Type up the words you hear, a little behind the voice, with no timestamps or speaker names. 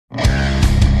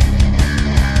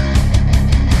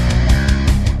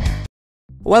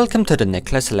Welcome to the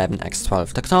Nicholas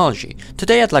 11x12 technology.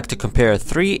 Today I'd like to compare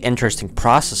three interesting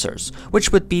processors,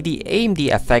 which would be the AMD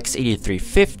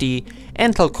FX-8350,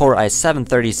 Intel Core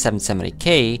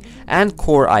i7-3770K, and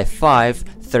Core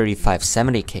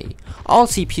i5-3570K. All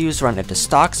CPUs run at the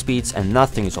stock speeds and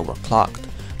nothing is overclocked.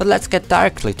 But let's get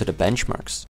directly to the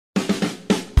benchmarks.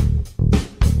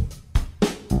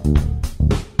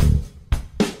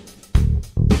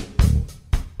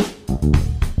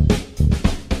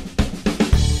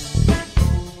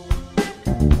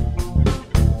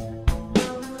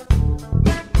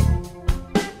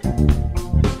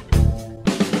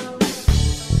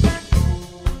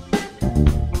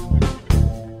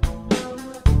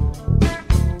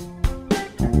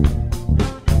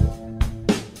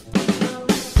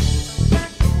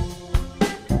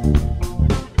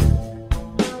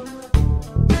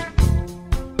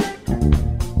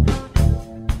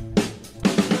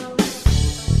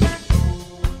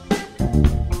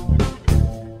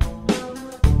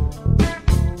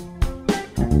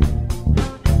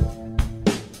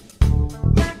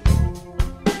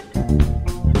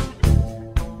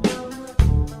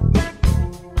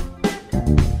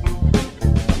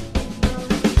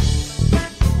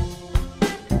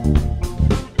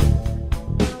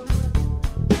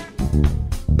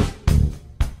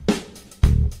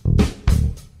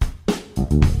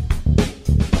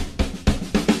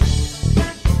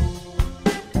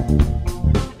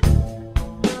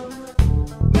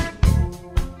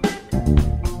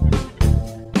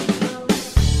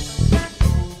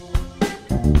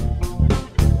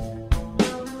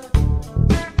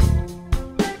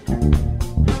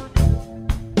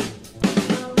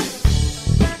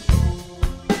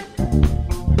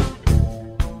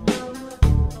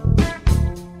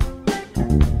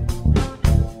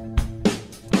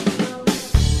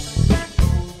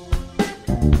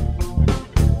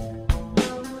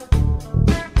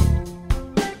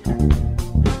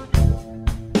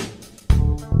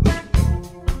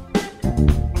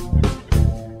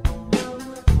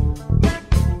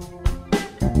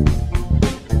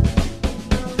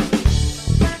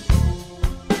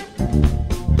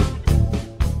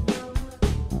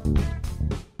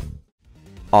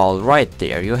 Alright,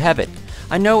 there you have it.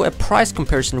 I know a price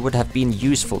comparison would have been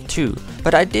useful too,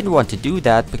 but I didn't want to do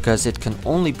that because it can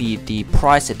only be the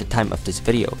price at the time of this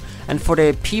video. And for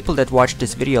the people that watch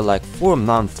this video like 4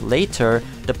 months later,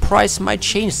 the price might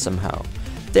change somehow.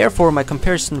 Therefore my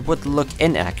comparison would look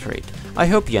inaccurate. I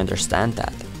hope you understand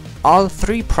that. All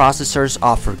three processors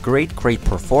offer great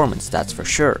performance, that's for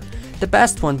sure. The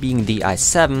best one being the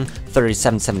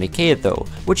i7-3770K though,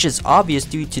 which is obvious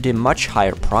due to the much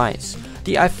higher price.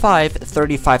 The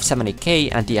i5-3570K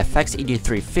and the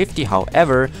FX-8350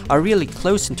 however are really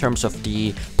close in terms of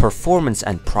the performance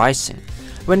and pricing.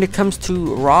 When it comes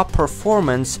to raw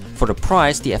performance for the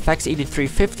price, the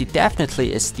FX-8350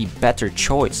 definitely is the better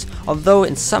choice, although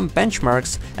in some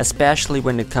benchmarks, especially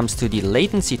when it comes to the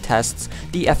latency tests,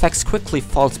 the FX quickly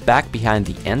falls back behind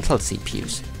the Intel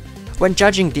CPUs. When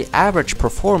judging the average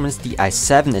performance, the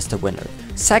i7 is the winner.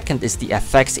 Second is the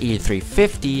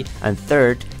FX-8350 and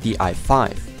third the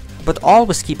i5. But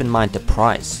always keep in mind the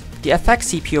price. The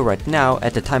FX CPU right now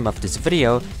at the time of this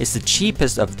video is the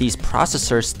cheapest of these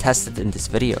processors tested in this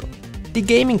video. The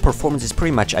gaming performance is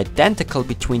pretty much identical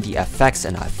between the FX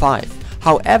and i5.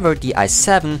 However, the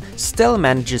i7 still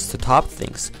manages to top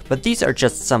things, but these are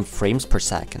just some frames per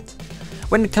second.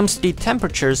 When it comes to the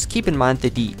temperatures, keep in mind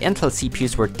that the Intel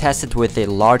CPUs were tested with a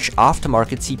large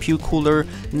aftermarket CPU cooler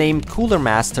named Cooler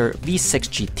Master V6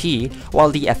 GT, while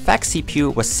the FX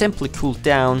CPU was simply cooled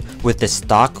down with the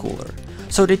stock cooler.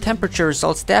 So the temperature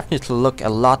results definitely look a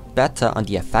lot better on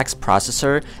the FX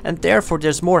processor, and therefore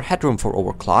there's more headroom for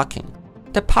overclocking.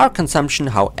 The power consumption,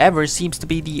 however, seems to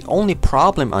be the only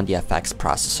problem on the FX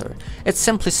processor. It's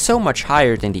simply so much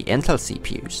higher than the Intel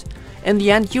CPUs. In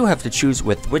the end, you have to choose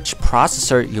with which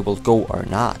processor you will go or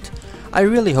not. I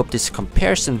really hope this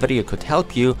comparison video could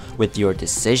help you with your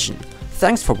decision.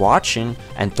 Thanks for watching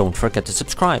and don't forget to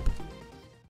subscribe.